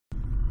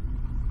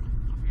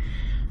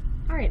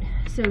All right,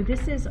 so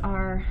this is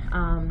our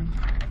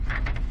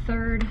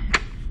third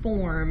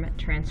form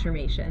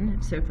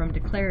transformation. So from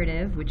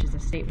declarative, which is a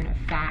statement of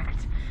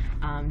fact,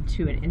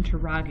 to an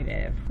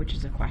interrogative, which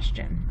is a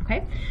question.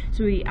 Okay,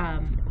 so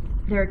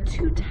there are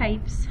two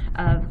types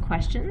of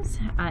questions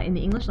in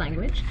the English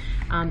language,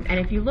 and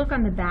if you look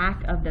on the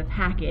back of the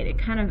packet, it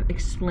kind of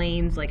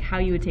explains like how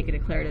you would take a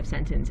declarative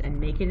sentence and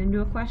make it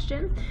into a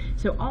question.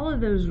 So all of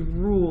those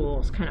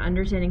rules, kind of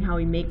understanding how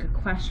we make a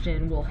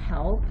question, will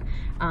help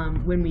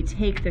when we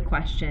take the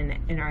question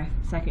in our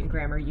second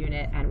grammar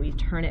unit and we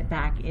turn it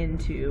back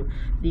into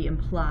the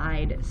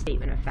implied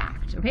statement of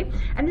fact. Okay,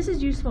 and this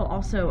is useful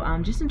also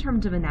just in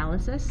terms of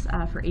analysis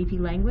for AP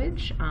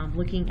language,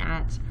 looking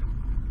at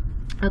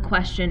a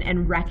question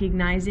and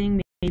recognizing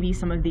maybe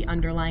some of the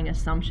underlying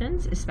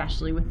assumptions,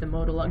 especially with the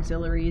modal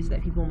auxiliaries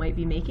that people might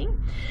be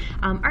making.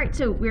 All right,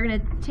 so we're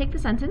going to take the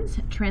sentence,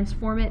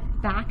 transform it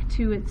back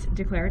to its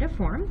declarative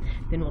form,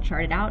 then we'll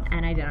chart it out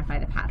and identify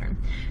the pattern.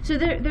 So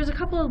there's a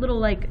couple of little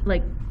like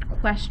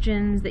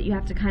questions that you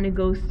have to kind of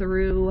go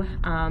through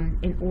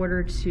in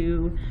order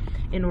to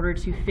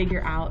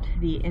figure out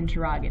the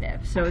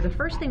interrogative. So the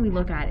first thing we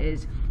look at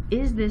is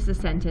this a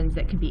sentence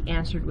that can be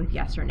answered with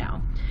yes or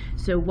no?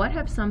 So what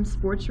have some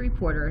sports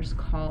reporters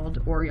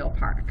called Oriole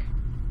Park?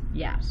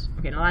 Yes.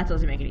 Okay, now that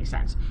doesn't make any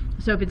sense.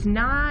 So if it's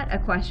not a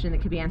question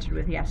that could be answered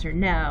with yes or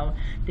no,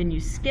 then you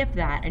skip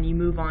that and you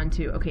move on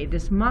to, okay,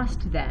 this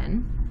must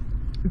then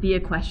be a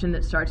question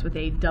that starts with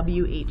a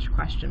WH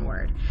question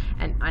word.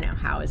 And I know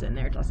how is in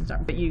there, it doesn't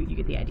start, but you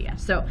get the idea.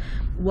 So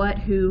what,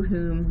 who,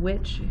 whom,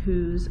 which,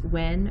 whose,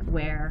 when,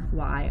 where,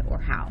 why, or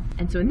how.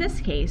 And so in this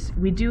case,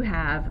 we do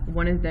have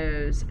one of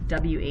those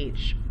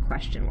WH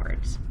question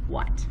words,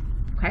 what.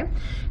 Okay,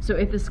 so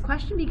if this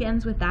question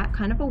begins with that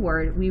kind of a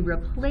word, we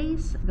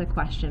replace the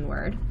question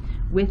word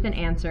with an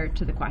answer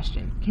to the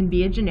question. It can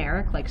be a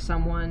generic, like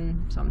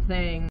someone,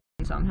 something,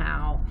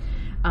 somehow,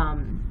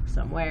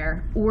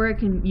 somewhere, or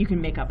you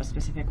can make up a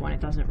specific one. It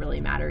doesn't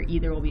really matter.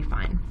 Either will be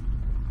fine.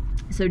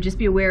 So just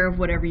be aware of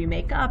whatever you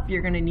make up,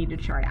 you're going to need to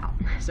chart out.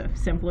 So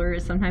simpler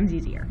is sometimes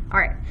easier. All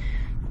right.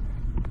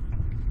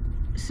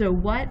 So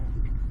what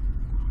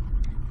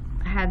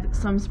have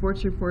some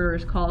sports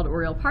reporters called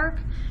Oriole Park?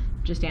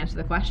 Just answer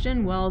the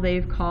question. Well,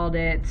 they've called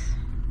it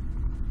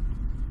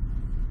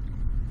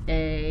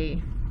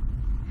a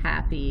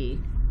happy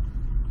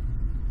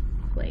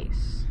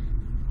place.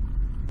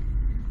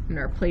 I'm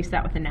going to replace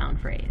that with a noun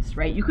phrase,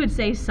 right? You could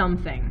say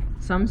something.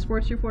 Some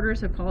sports reporters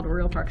have called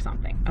Oriole Park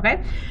something,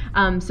 okay?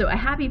 So a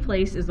happy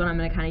place is what I'm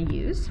going to kind of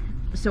use.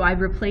 So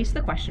I've replaced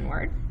the question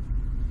word.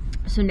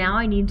 So now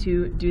I need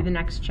to do the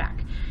next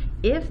check.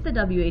 If the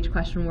WH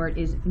question word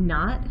is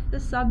not the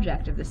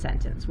subject of the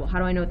sentence, well, how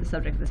do I know what the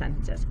subject of the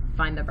sentence is?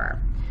 Find the verb.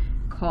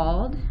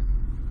 Called,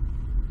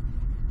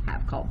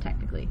 have called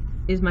technically,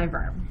 is my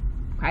verb,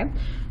 okay?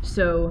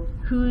 So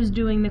who's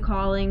doing the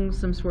calling?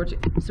 Some sports,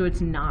 so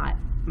it's not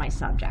my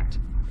subject.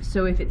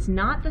 So if it's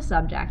not the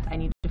subject, I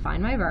need to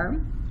find my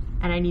verb,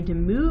 and I need to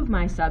move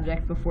my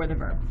subject before the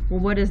verb. Well,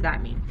 what does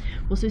that mean?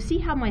 Well, so see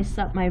how my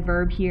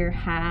verb here,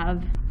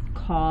 have,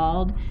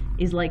 called,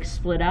 is like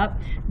split up?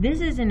 This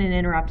isn't an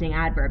interrupting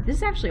adverb. This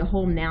is actually a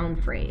whole noun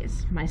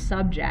phrase, my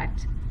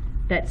subject,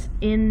 that's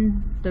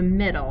in the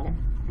middle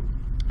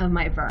of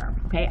my verb,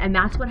 okay? And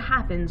that's what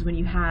happens when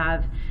you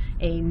have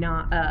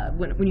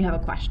when you have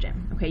a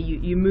question, okay?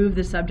 You move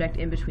the subject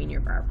in between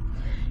your verb.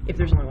 If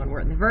there's only one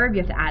word in the verb,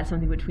 you have to add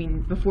something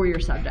before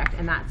your subject,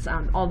 and that's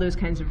all those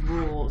kinds of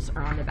rules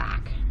are on the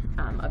back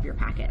of your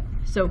packet.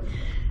 So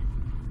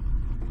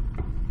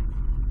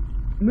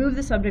move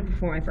the subject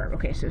before my verb.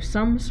 Okay, so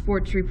some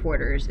sports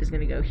reporters is going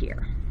to go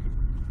here.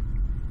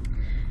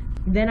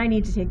 Then I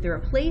need to take the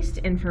replaced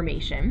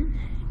information,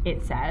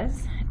 it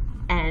says,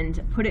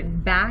 and put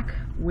it back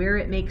where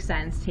it makes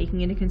sense, taking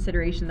into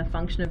consideration the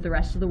function of the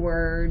rest of the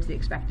words, the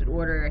expected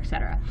order,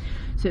 etc.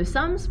 So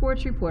some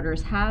sports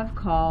reporters have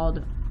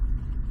called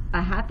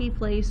a happy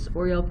place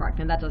Oriole Park.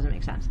 Now that doesn't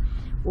make sense.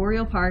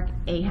 Oriole Park,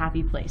 a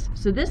happy place.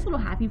 So this little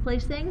happy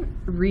place thing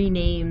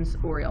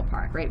renames Oriole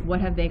Park, right?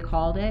 What have they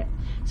called it?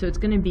 So it's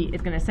going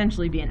to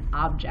essentially be an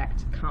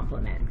object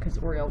complement, because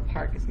Oriole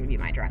Park is going to be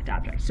my direct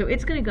object. So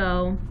it's going to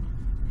go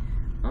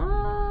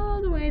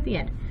all the way at the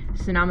end.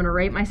 So now I'm going to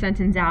write my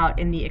sentence out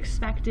in the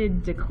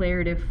expected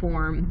declarative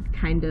form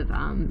kind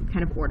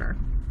of order.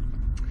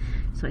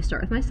 So I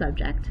start with my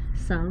subject,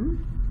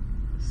 some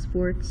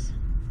sports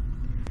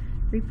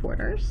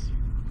reporters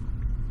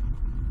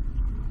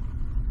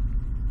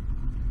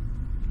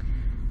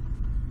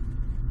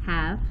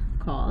have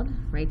called,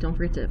 right? Don't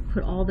forget to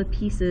put all the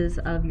pieces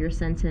of your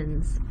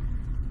sentence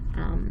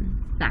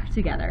back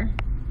together.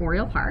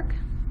 Oriole Park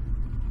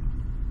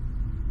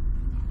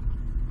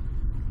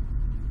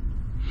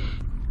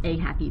a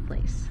happy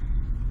place.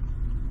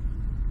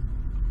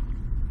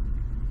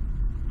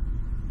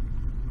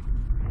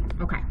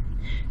 Okay,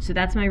 so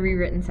that's my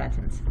rewritten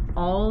sentence.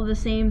 All the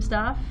same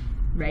stuff,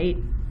 right?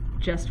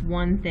 Just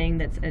one thing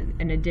that's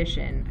an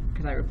addition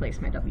because I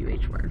replaced my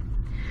WH word.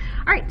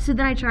 All right, so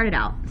then I chart it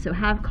out. So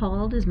have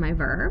called is my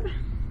verb.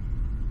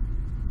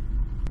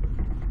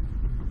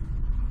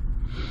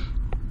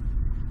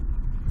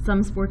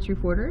 Some sports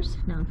reporters,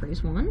 noun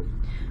phrase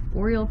 1.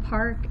 Oriole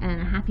Park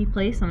and a happy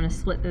place, I'm going to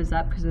split those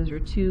up because those are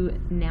two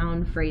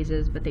noun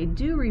phrases, but they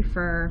do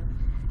refer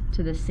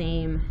to the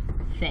same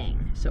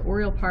thing. So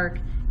Oriole Park,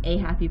 a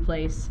happy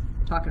place,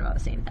 talking about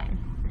the same thing.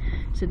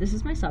 So this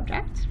is my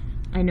subject.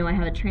 I know I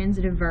have a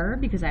transitive verb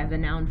because I have the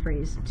noun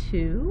phrase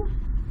to.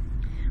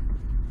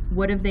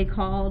 What have they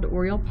called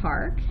Oriole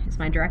Park is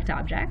my direct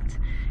object,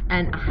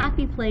 and a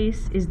happy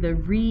place is the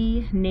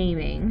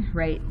renaming,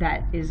 right,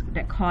 that is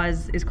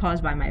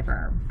caused by my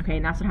verb. Okay,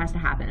 and that's what has to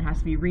happen. It has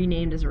to be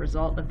renamed as a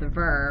result of the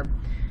verb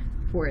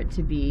for it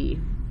to be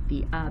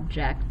the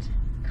object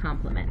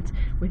complement.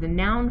 With a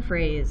noun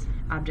phrase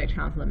object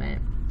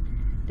complement,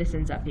 this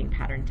ends up being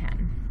pattern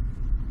 10.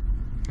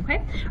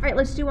 Okay, all right,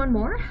 let's do one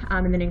more,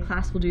 and then in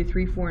class we'll do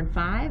 3, 4, and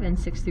 5, and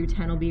 6 through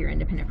 10 will be your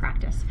independent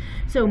practice.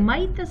 So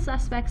might the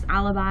suspect's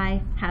alibi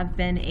have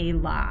been a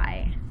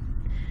lie?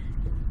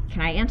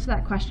 Can I answer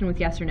that question with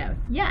yes or no?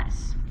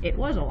 Yes, it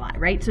was a lie,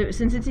 right? So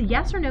since it's a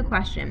yes or no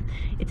question,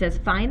 it says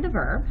find the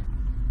verb,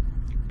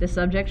 the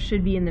subject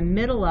should be in the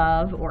middle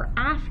of or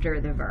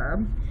after the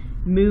verb,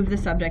 move the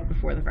subject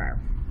before the verb.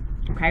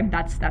 Okay,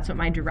 that's what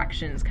my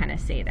directions kind of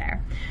say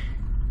there.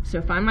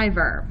 So find my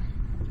verb.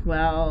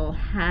 Well,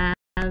 have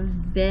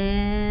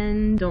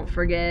been, don't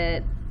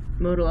forget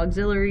modal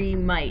auxiliary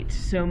might.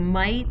 So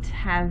might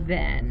have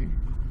been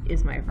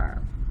is my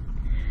verb.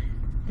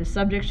 The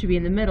subject should be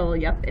in the middle.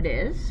 Yep, it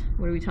is.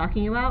 What are we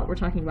talking about? We're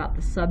talking about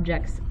the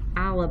subject's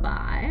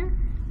alibi.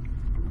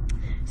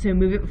 So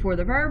move it before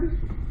the verb.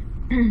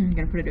 I'm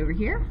going to put it over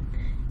here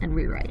and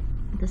rewrite.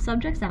 The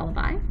subject's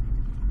alibi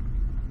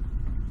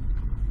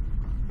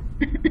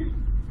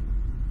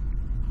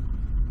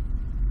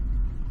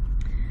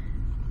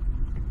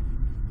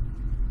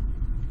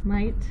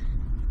might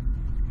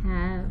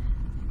have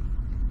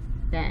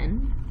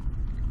been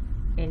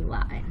a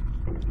lie,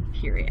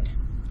 period.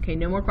 Okay,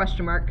 no more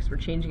question mark because we're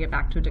changing it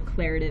back to a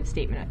declarative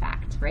statement of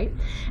fact, right?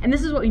 And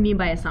this is what we mean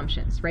by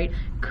assumptions, right?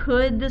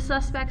 Could the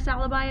suspect's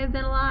alibi have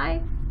been a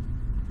lie?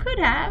 Could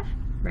have,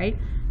 right?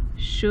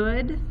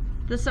 Should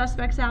the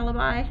suspect's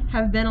alibi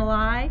have been a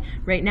lie?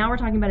 Right now we're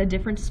talking about a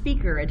different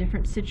speaker, a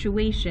different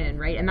situation,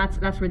 right? And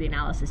that's where the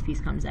analysis piece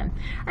comes in.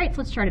 All right,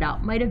 so let's chart it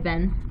out. Might have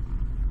been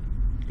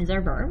is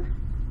our verb.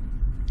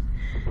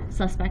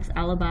 Suspect's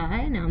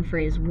alibi, noun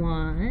phrase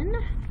 1.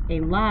 A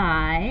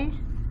lie,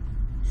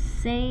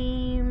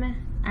 same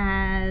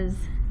as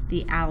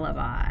the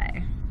alibi.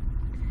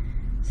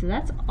 So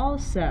that's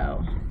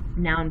also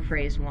noun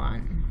phrase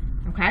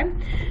 1. Okay?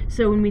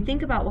 So when we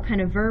think about what kind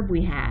of verb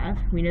we have,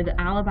 we know that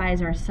alibi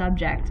is our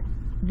subject.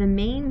 The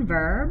main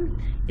verb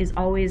is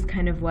always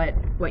kind of what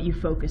you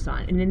focus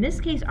on. And in this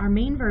case, our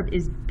main verb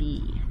is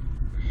be.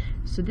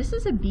 So this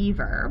is a be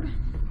verb,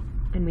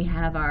 and we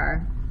have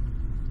our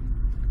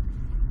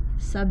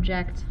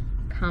subject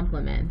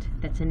complement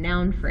that's a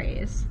noun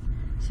phrase.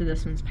 So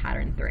this one's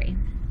pattern 3.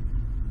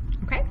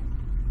 Okay?